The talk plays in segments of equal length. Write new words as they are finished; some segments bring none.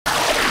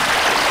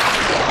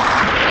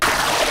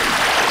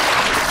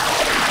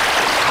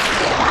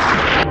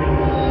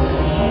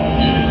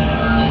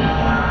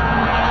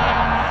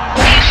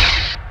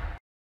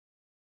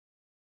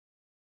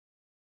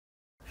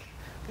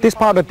This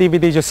part of the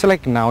DVD you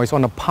select now is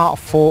on the part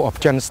 4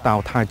 of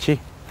chen-style Tai Chi.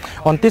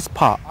 On this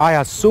part, I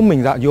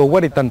assuming that you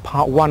already done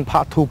part 1,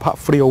 part 2, part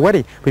 3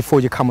 already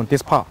before you come on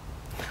this part.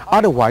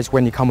 Otherwise,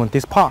 when you come on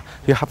this part,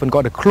 you haven't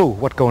got a clue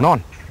what's going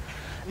on.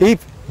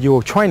 If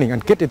you're training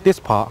and get at this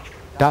part,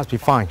 that's be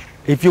fine.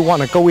 If you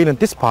want to go in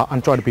this part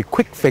and try to be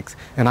quick fix,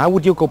 and I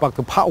would you go back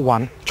to part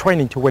 1,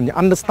 training to when you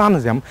understand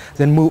them,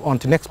 then move on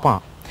to next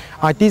part.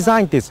 I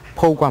designed this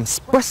program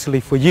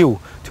specially for you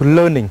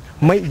to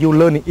make you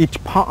learning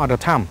each part at a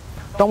time.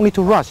 Don't need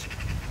to rush.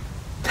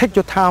 Take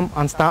your time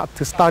and start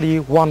to study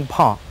one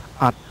part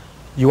as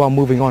you are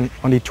moving on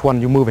each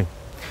one you're moving.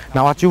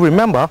 Now as you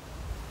remember,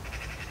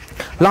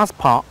 last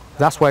part,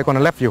 that's where I'm going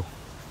to leave you,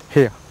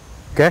 here,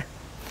 okay,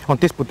 on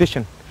this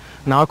position.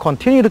 Now I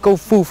continue to go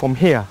through from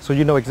here so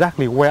you know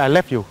exactly where I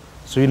left you,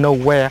 so you know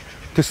where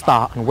to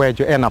start and where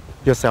you end up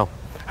yourself.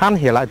 Hand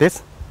here like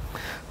this.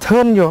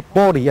 Turn your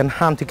body and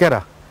hand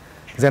together.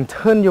 Then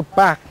turn your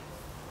back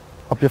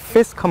of your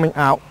fist coming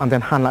out and then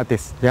hand like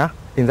this, yeah,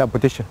 in that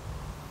position.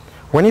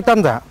 When you've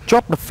done that,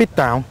 drop the feet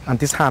down and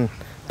this hand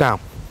down,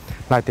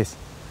 like this.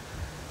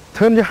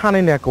 Turn your hand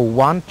in there, go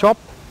 1, drop.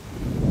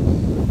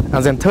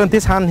 And then turn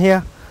this hand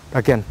here,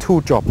 again,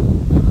 2, drop.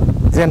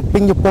 Then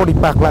bring your body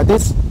back like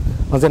this,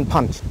 and then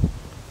punch,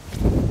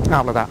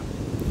 out like that.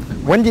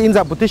 When you're in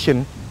that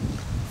position,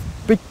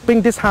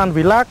 bring this hand,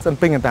 relax and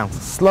bring it down,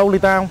 slowly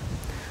down.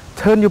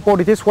 Turn your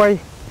body this way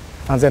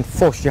and then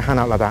force your hand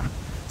out like that.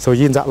 So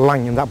you're in that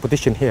line, in that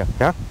position here,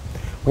 yeah?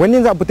 When you're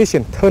in that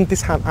position, turn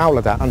this hand out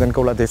like that and then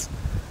go like this.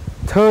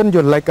 Turn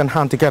your leg and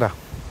hand together.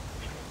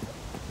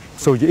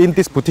 So you're in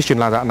this position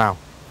like that now.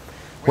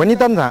 When you've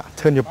done that,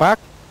 turn your back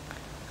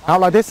out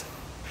like this.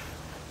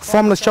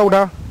 From the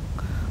shoulder,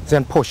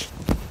 then push.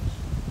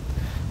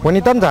 When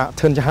you've done that,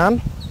 turn your hand.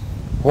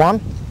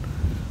 1,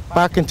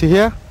 back into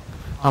here,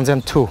 and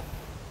then 2.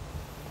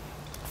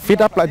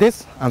 Feet up like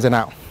this, and then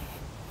out.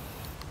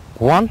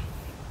 1,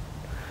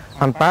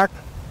 and back,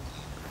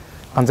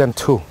 and then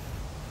 2.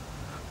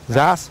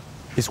 That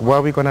is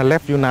where we're gonna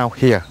leave you now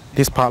here,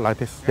 this part like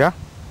this, yeah?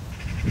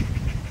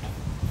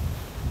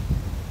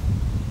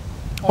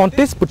 On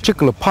this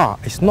particular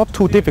part, it's not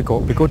too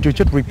difficult because you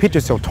just repeat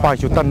yourself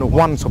twice. You've done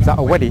once of that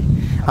already,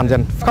 and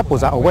then a couple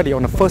of that already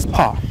on the first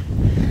part.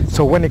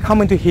 So when they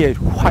come into here, it's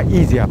quite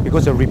easier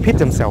because they repeat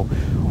themselves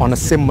on a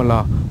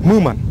similar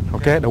movement,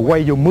 okay? The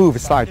way you move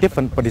is slightly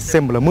different, but it's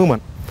similar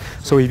movement.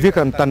 So if you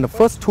can done the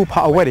first 2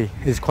 parts already,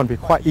 it's going to be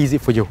quite easy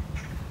for you.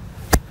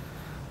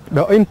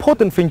 The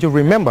important thing to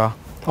remember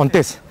on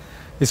this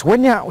is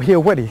when you're out here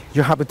already,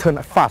 you have to turn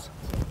it fast.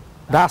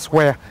 That's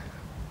when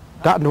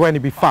you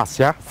be fast,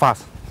 yeah?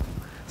 Fast.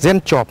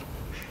 Then drop.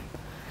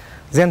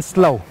 Then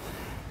slow.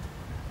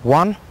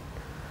 1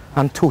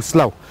 and 2,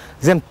 slow.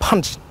 Then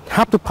punch.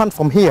 Have to punch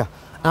from here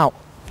out.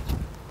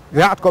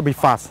 That's got to be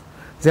fast.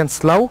 Then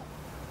slow.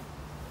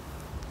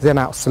 Then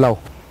out, slow.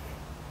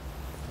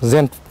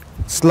 Then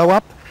slow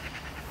up.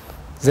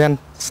 Then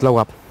slow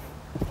up.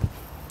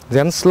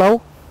 Then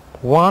slow.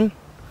 1,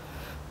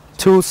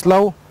 2,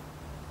 slow.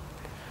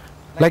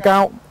 Leg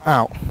out,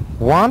 out.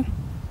 1,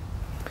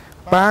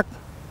 back,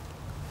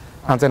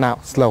 and then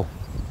out, slow.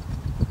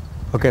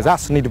 Okay,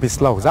 that's need to be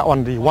slow. That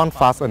one be 1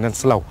 fast and then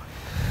slow.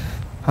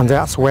 And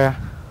that's where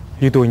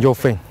you're doing your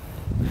thing.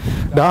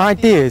 The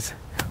idea is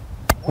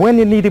when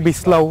you need to be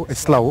slow,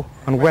 it's slow,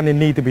 and when you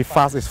need to be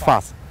fast, it's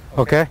fast.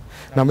 Okay?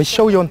 Now let me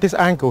show you on this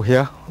angle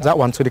here, that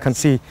one, so you can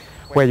see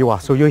where you are.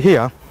 So you're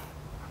here.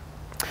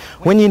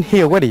 When you're in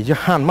here already, your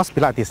hand must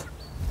be like this.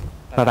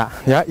 Like that,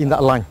 yeah, in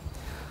that line.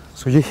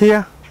 So you're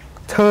here,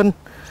 turn,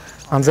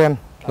 and then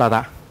like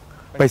that,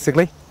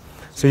 basically.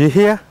 So you're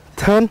here,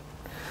 turn,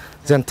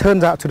 then turn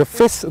that to the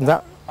fist, and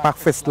that back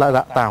fist like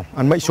that down,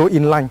 and make sure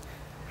in line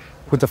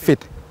with the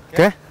feet,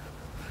 okay?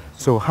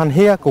 So hand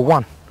here, go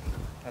 1,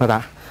 like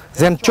that.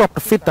 Then drop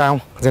the feet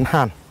down, then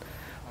hand,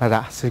 like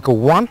that. So you go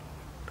 1,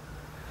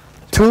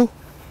 2,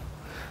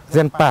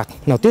 then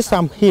back. Now this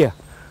time here,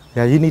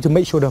 yeah, you need to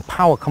make sure the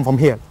power come from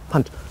here.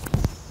 Punch,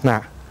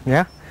 now,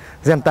 yeah.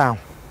 Then down,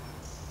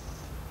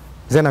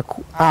 then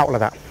out like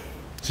that.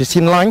 So you see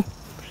in line,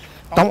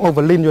 don't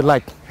overlean your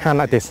leg, hand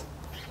like this,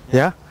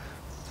 yeah.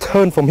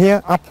 Turn from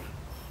here up,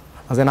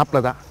 and then up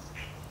like that.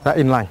 That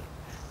in line.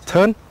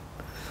 Turn,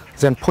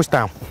 then push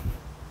down.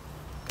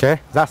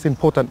 Okay, that's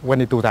important when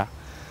you do that.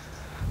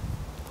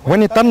 When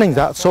you're turning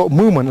that sort of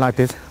movement like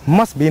this,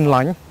 must be in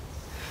line,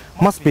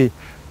 the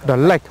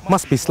leg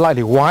must be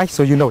slightly wide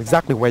so you know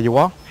exactly where you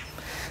are.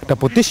 The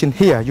position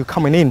here, you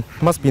coming in,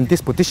 must be in this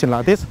position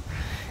like this,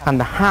 and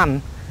the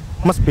hand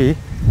must be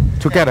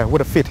together with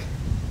the feet.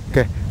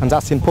 Okay, and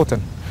that's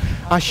important.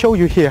 I show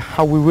you here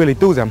how we really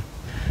do them,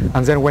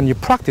 and then when you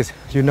practice,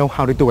 you know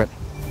how to do it.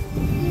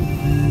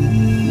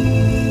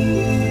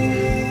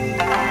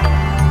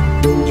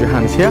 Put your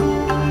hands here.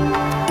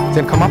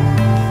 Then come up.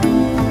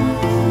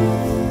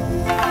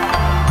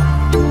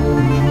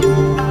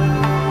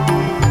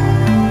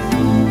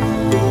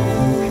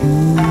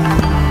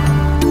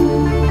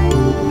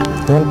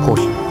 Then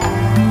push.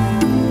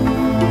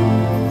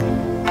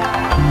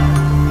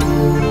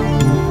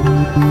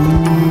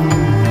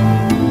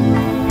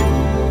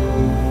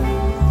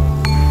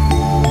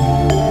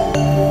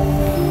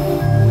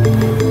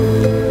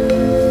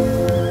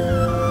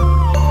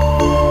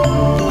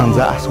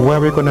 So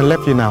where we're going to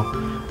leave you now,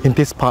 in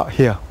this part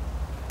here,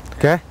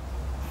 okay?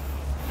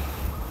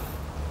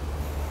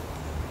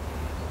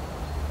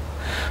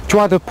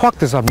 Try to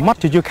practice as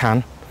much as you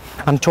can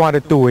and try to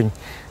do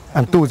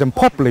them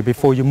properly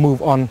before you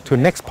move on to the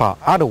next part.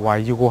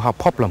 Otherwise you will have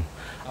problem.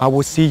 I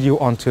will see you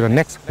on to the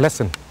next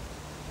lesson.